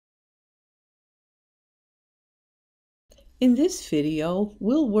In this video,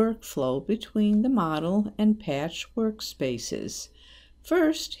 we'll workflow between the model and patch workspaces.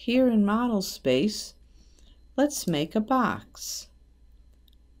 First, here in model space, let's make a box.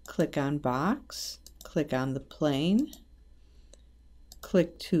 Click on box, click on the plane,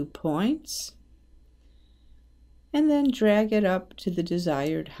 click 2 points, and then drag it up to the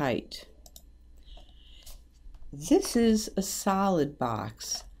desired height. This is a solid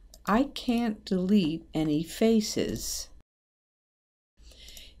box. I can't delete any faces.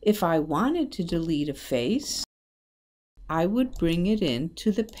 If I wanted to delete a face, I would bring it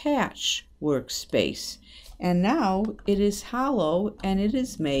into the patch workspace. And now it is hollow and it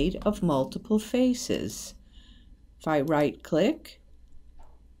is made of multiple faces. If I right click,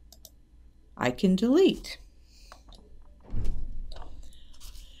 I can delete.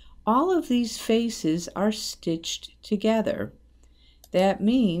 All of these faces are stitched together. That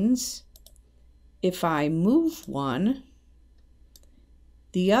means if I move one,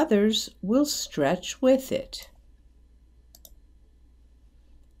 the others will stretch with it.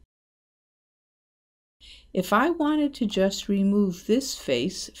 If I wanted to just remove this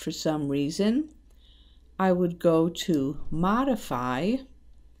face for some reason, I would go to Modify,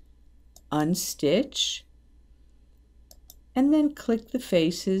 Unstitch, and then click the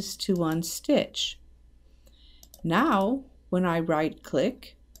faces to unstitch. Now, when I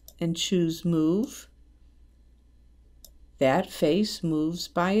right-click and choose Move, that face moves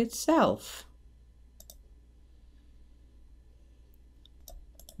by itself.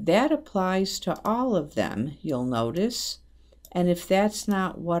 That applies to all of them, you'll notice, and if that's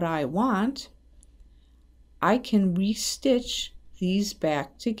not what I want, I can restitch these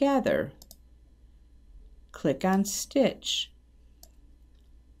back together. Click on Stitch.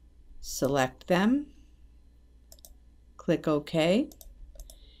 Select them. Click OK.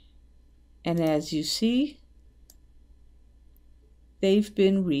 And as you see, they've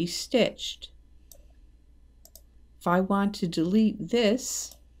been restitched. If I want to delete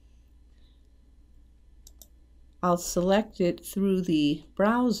this, I'll select it through the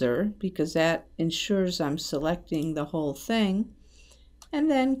browser because that ensures I'm selecting the whole thing,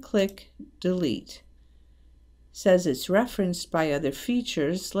 and then click Delete. It says it's referenced by other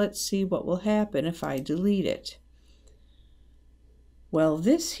features. Let's see what will happen if I delete it. Well,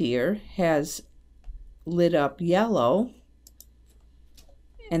 this here has lit up yellow,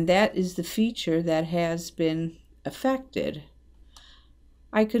 and that is the feature that has been affected.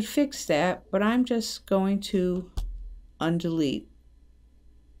 I could fix that, but I'm just going to undelete.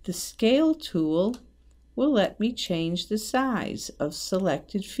 The scale tool will let me change the size of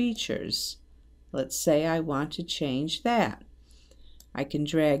selected features. Let's say I want to change that. I can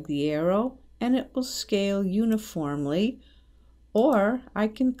drag the arrow and it will scale uniformly, or I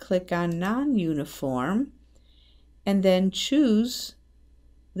can click on non-uniform and then choose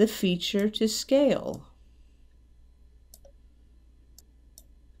the feature to scale.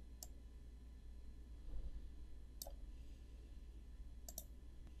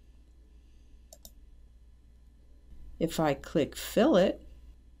 If I click Fillet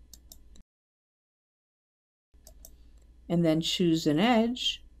and then choose an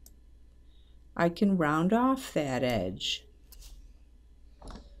edge, I can round off that edge.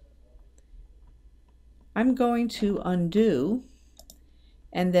 I'm going to undo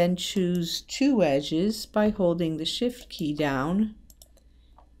and then choose 2 edges by holding the Shift key down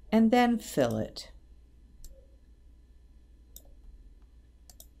and then fillet.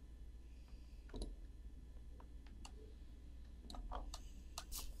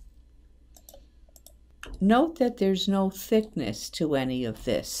 Note that there's no thickness to any of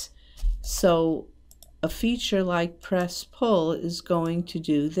this, so a feature like Press Pull is going to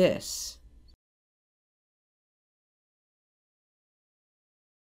do this.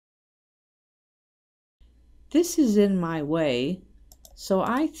 This is in my way, so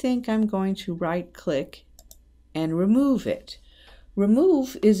I think I'm going to right-click and remove it.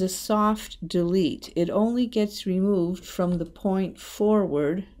 Remove is a soft delete. It only gets removed from the point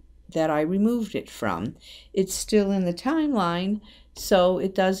forward that I removed it from. It's still in the timeline, so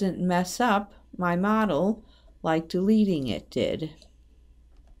it doesn't mess up my model like deleting it did.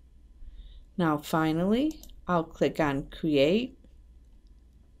 Now finally, I'll click on Create,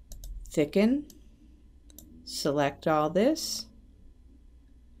 Thicken, select all this,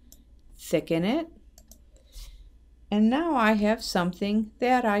 thicken it, and now I have something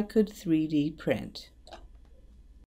that I could 3D print.